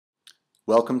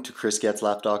Welcome to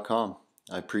Getzlaf.com.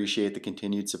 I appreciate the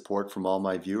continued support from all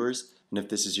my viewers, and if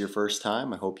this is your first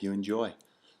time, I hope you enjoy.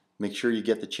 Make sure you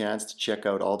get the chance to check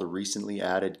out all the recently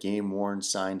added game-worn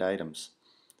signed items.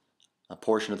 A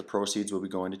portion of the proceeds will be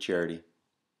going to charity.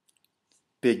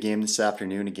 Big game this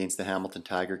afternoon against the Hamilton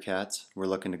Tiger Cats. We're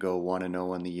looking to go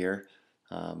 1-0 in the year.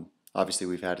 Obviously,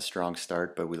 we've had a strong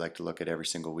start, but we like to look at every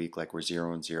single week like we're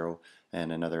 0-0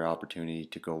 and another opportunity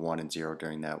to go 1-0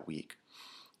 during that week.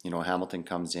 Hamilton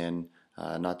comes in,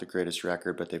 not the greatest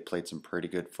record, but they've played some pretty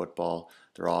good football.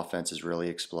 Their offense is really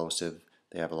explosive.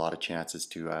 They have a lot of chances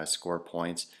to score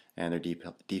points, and their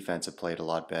defense have played a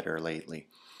lot better lately.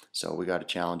 So we got a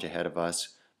challenge ahead of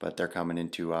us, but they're coming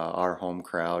into our home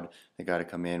crowd. They got to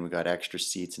come in. We got extra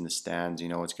seats in the stands.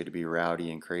 It's going to be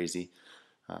rowdy and crazy.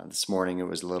 This morning it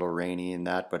was a little rainy and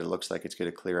that, but it looks like it's going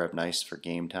to clear up nice for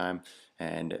game time,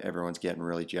 and everyone's getting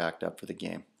really jacked up for the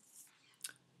game.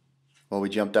 Well, we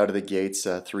jumped out of the gates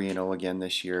 3-0 again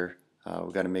this year.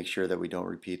 We've got to make sure that we don't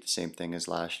repeat the same thing as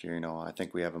last year. I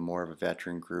think we have more of a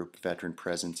veteran group, veteran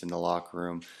presence in the locker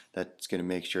room that's going to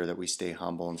make sure that we stay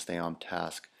humble and stay on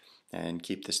task and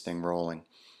keep this thing rolling.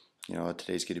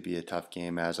 Today's going to be a tough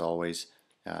game as always.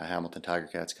 Hamilton Tiger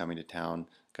Cats coming to town,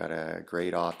 got a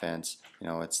great offense.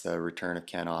 It's the return of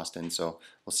Ken Austin, so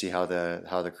we'll see how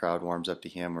the crowd warms up to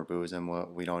him or boos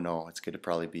him. We don't know. It's going to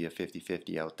probably be a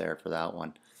 50-50 out there for that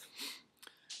one.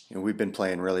 We've been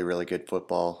playing really, really good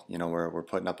football. We're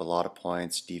putting up a lot of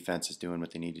points. Defense is doing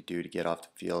what they need to do to get off the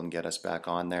field and get us back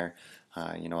on there.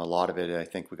 A lot of it I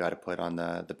think we got to put on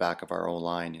the back of our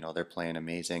O-line. They're playing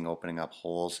amazing, opening up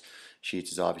holes.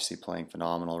 Sheets is obviously playing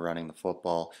phenomenal, running the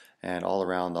football, and all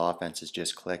around the offense is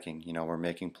just clicking. We're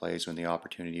making plays when the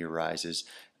opportunity arises,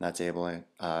 and that's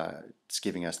it's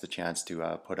giving us the chance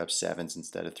to put up sevens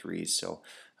instead of threes. So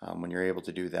when you're able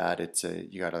to do that,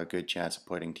 you got a good chance of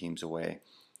putting teams away.